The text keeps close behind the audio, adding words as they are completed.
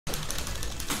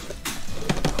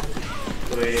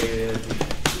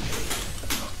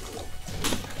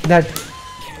That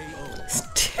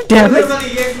damage.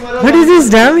 What is this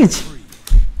damage?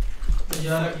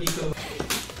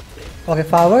 Okay,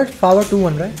 forward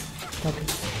 2-1, right? Okay.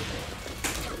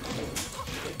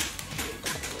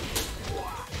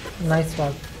 Nice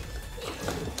one.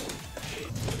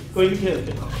 कोई भी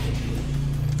खेलते हैं।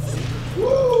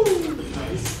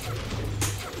 Nice.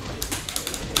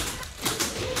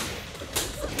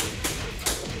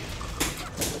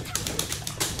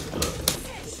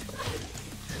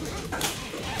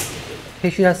 He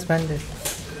should have spent it.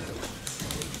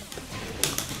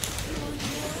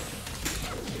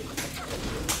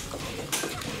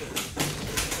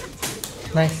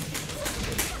 Nice.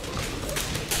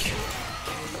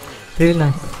 Really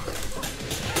nice.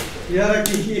 यार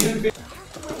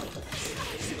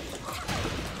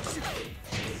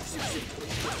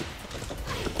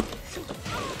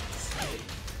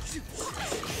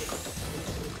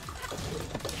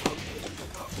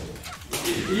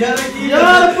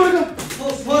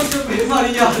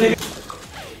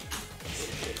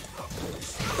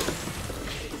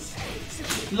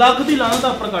ਲੱਗ ਦੀ ਲਾਣਾ ਤਾਂ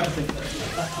ਉੱਪਰ ਕੱਟ ਦੇ।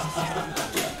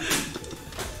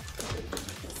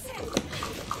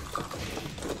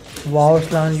 Wow,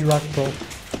 Arslan, you are pro.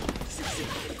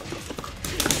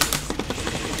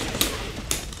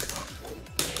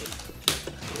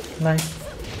 Nice.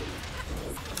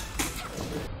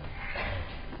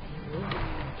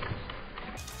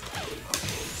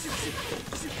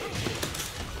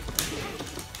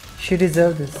 She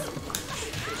deserved this.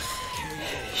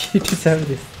 She deserved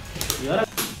this. यार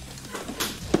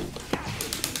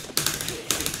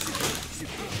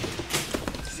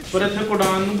पर इतने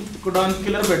कुडान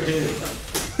किलर बैठे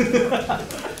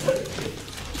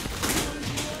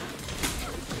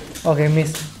Okay,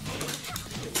 missed.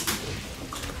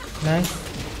 Nice.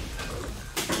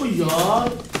 ओ यार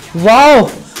Wow!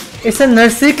 It's a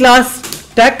nursery class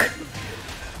tech.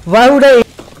 Why would I?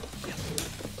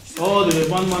 ओ दे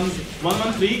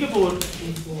 113 के 4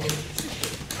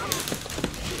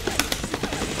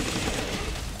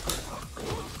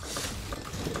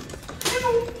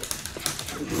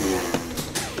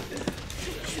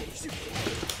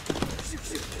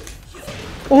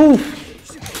 Oh!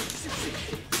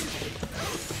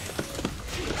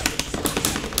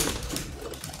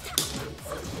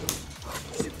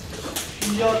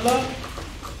 याल्ला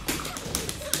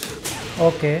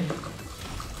Okay.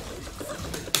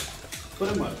 पर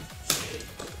मार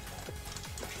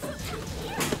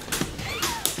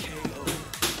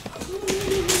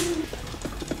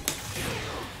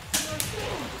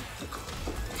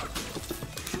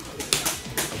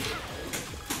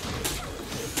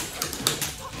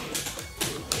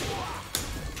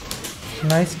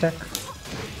Nice tech.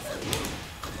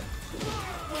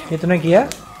 ये तूने किया?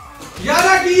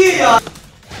 यार की यार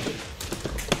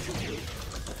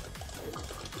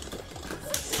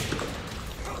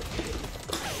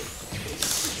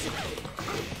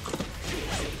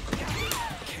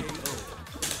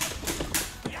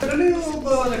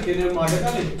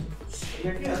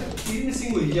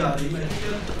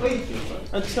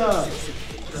अच्छा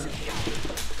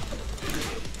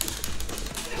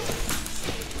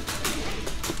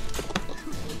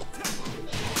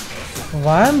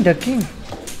Why I'm ducking?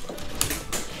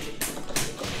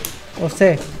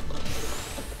 Ose.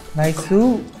 Nice.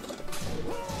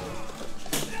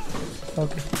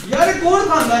 Okay. यार कौन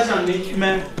खांदा है चांदी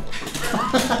मैं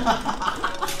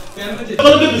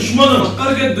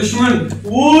मक्कर के दुश्मन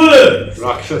ओए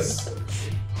राक्षस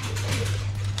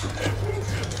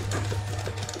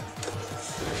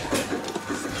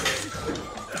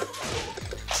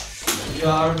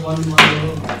यार वन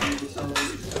मारो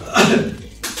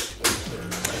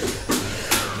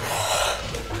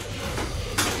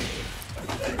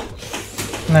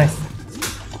Nice.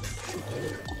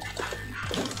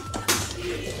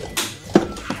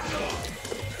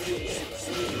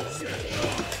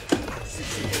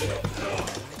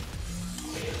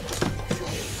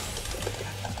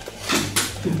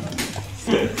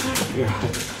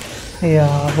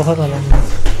 Yeah, बहुत अलग है।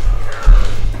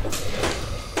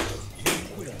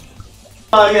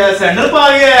 आ गया सैंडल पा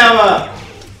गया है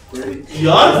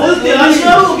यार फुल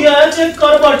तैयार हो गया है चेक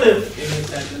कर बट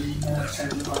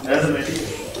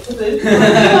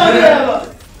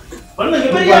पर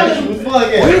नहीं पर यार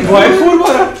ओए बॉय फूल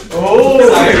मारा ओ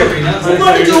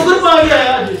सुपर जोकर पा गया है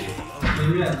आज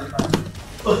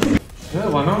यार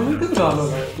वन ऑन नहीं तो डालो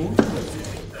भाई तू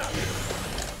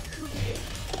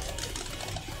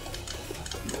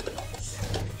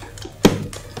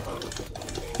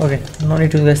Okay, no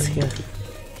need to rest here.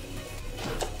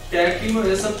 Tag team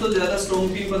में सब तो ज्यादा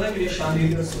स्ट्रॉन्ग टीम पता है मेरी शादी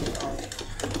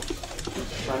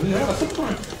शानी है असद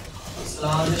कौन?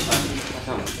 असलान शानी।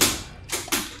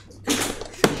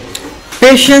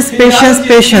 Patience, patience,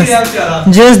 patience.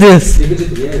 Just this.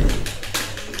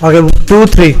 Okay, 2,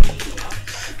 3.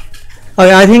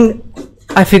 Okay, I think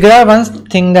I figured out one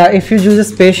thing, that if you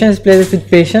use patience, play this with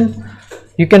patience,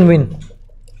 you can win.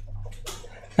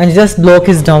 And just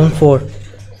block his down 4.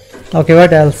 Okay,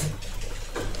 what else?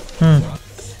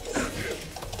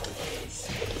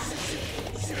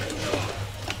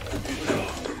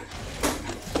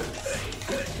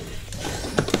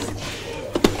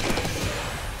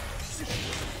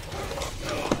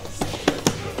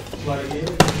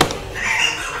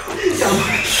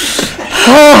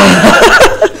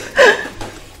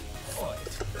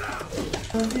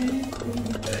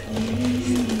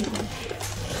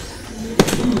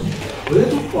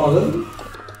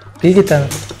 ठीक है था।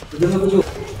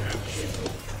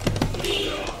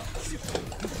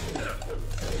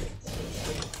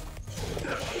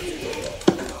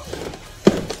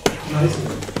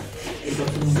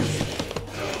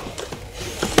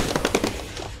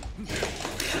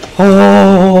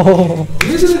 Oh.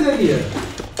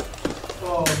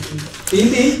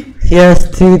 Yes,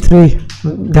 3-3.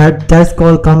 That's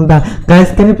called comeback. Guys,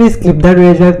 can you please clip that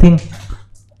rage drive thing?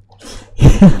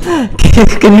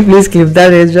 Can you please clip that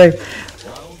rage drive?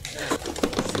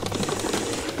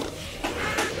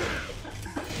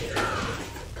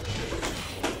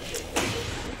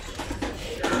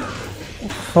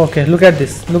 Okay, look at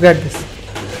this. Look at this.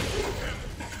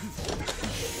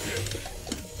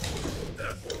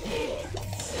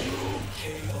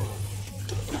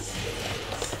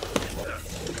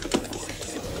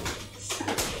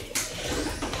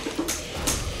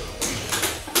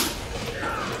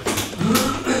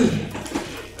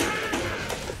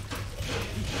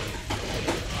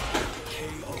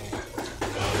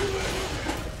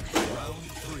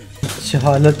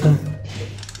 हालत है।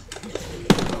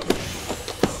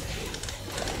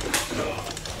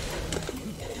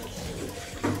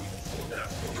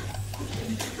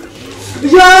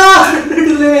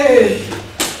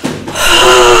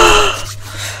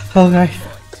 Okay.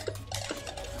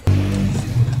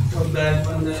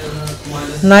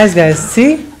 Nice guys.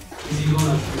 See?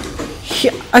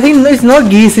 I think it's not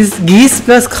Geese. It's Geese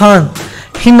plus Khan.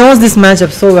 He knows this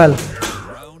matchup so well.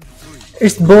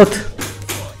 It's both.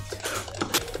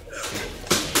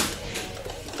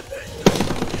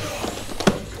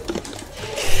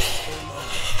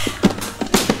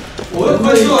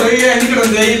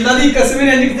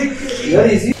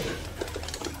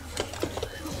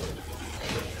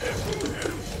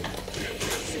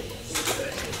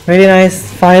 Very nice.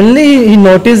 Finally he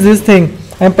noticed this thing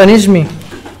and punished me.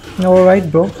 Alright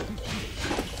bro.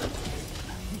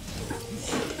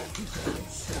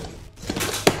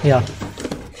 Yeah.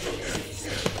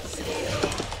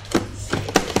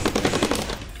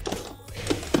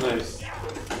 Nice.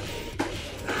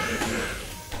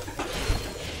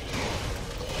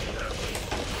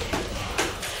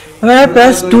 When I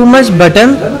press too much button,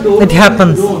 it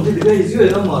happens.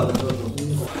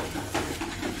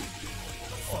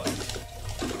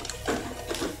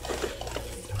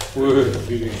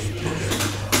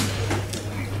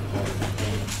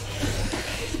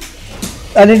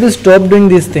 I need to stop doing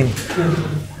this thing.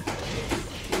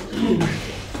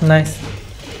 Nice.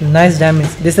 Nice damage.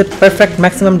 This is perfect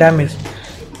maximum damage.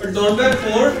 But don't back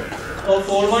 4 or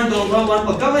 4-1, don't back 1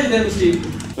 पक्का भाई दे मुझे।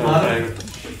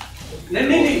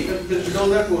 नहीं don't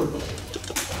back 4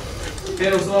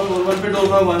 फिर उसके बाद 4-1 पे don't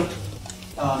back 1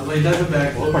 वही इधर से बैक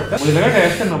बहुत पड़ता है। मुझे लगा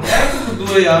डैश करना पड़ता। दो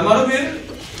यार मारो फिर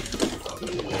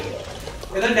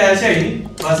इधर डैश है ही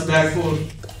बस बैक 4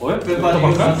 ओए फिर तो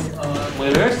पक्का बाद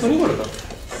मुझे लगा इसको नहीं पड़ता।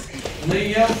 नहीं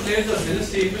यार प्लेयर तो है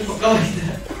स्टेज पे पक्का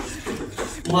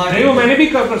भाई नहीं वो मैंने भी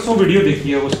परसों वीडियो देखी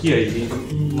है उसकी आई थी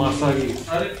मासा की।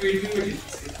 अरे ट्वीट भी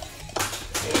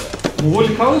वो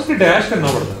लिखा हुआ उसके डैश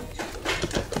करना पड़ता है।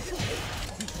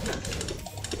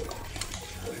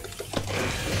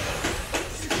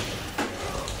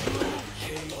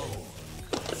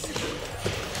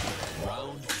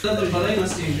 तो पता ही ना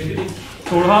स्टेज पे कि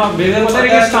थोड़ा मेरे पता है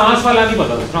कि स्टांस वाला नहीं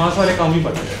पता स्टांस वाले कम ही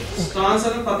पता है। स्टांस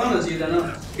अगर पता ना चाहिए ना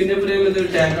कितने प्लेयर में तो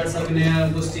अटैक कर सकने हैं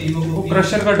वो स्टीव वो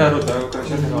क्रशर का डर होता है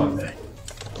क्रशर के बाद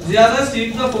ज्यादा स्टीव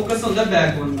का फोकस होता है बैक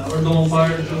बंदा और डोम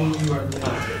पार्ट तो नहीं बढ़ता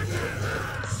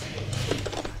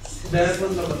बैक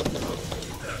बंदा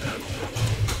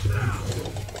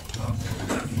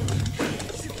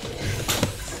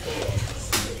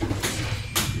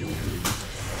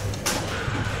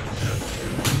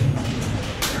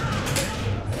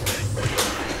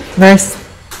Nice.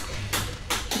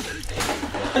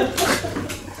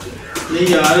 नहीं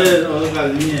यार और गल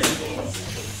नहीं है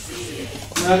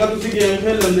मैं कहा तुसी गेम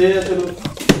खेल लेंदे आ चलो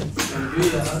समझो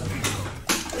यार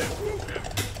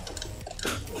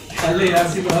चले यार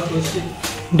सी बात खुश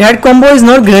That combo is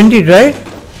not guaranteed, right?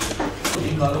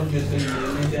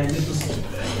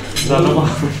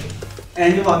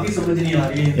 And वाकई समझ नहीं आ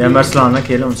रही है यार मैं अरसलान ना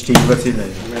खेल हूं स्टीव वर्सेस है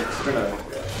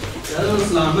यार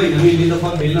अरसलान भाई ने इन्नी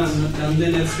दफा खेलना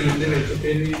चाहते ने स्क्रीन दे विच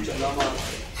फिर भी चला मार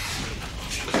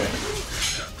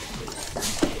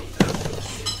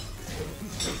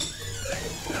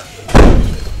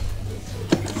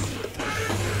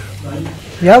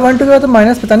यार 1 2 तो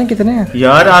माइनस पता नहीं कितने हैं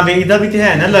यार आवेग दा भी तो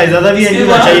है ना लाइजा दा भी एंड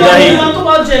होना चाहिए ही तो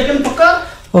बाद जैकन पक्का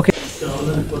ओके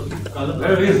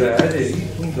अरे जहर है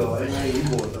तुम दवाई मैं यही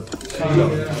बोल रहा था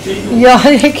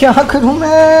यार ये क्या करूं मैं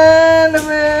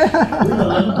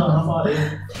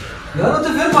यार तो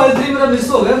फिर 5-3 मेरा मिस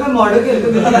हो गया मैं मॉडल खेल के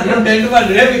कंटेंट बन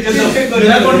रहा है पीछे तो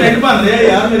मेरा कंटेंट बन रहा है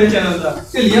यार मेरे चैनल का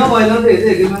ढिलियां वाइलर दे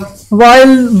दे के मैं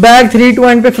वाइल बैग 3 टू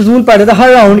एंड पे फजूल पड़ रहा था हर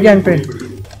राउंड के एंड पे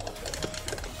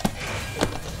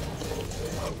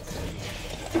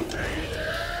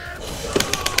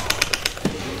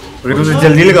अगर तुम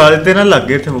जल्दी लगा देते ना लग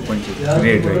गए थे वो पंच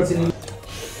ग्रेट भाई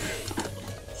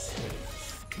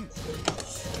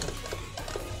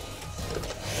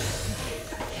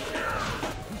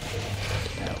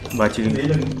बाची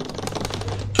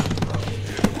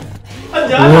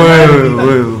ओए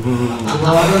ओए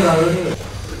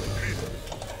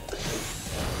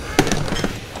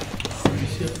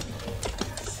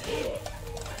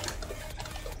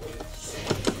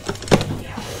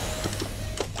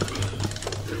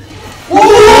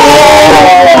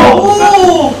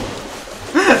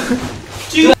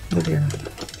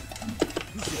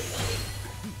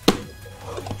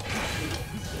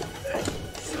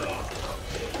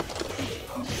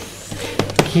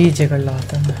की जगह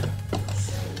लाता मैं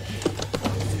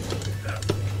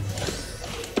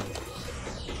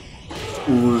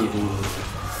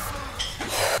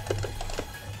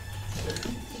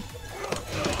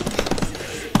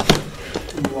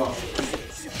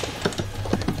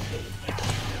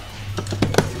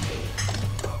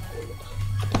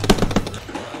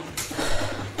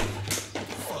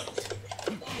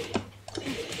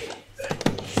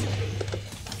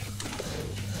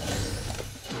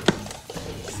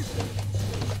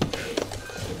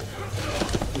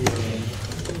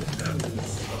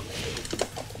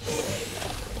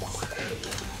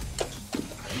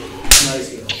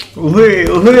ओए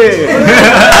ओए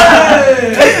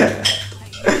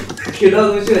कितना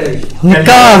कुछ है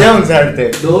निका जाऊं साइड पे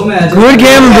 2 मैच गुड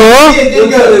गेम ब्रो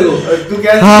तू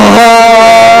क्या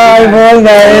हाय बोल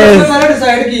गाइस मैंने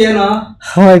डिसाइड किया ना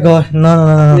oh my God no no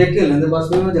no देख के लेंगे बस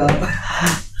मैं जा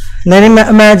नहीं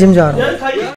मैं जिम जा रहा हूं यार खाइए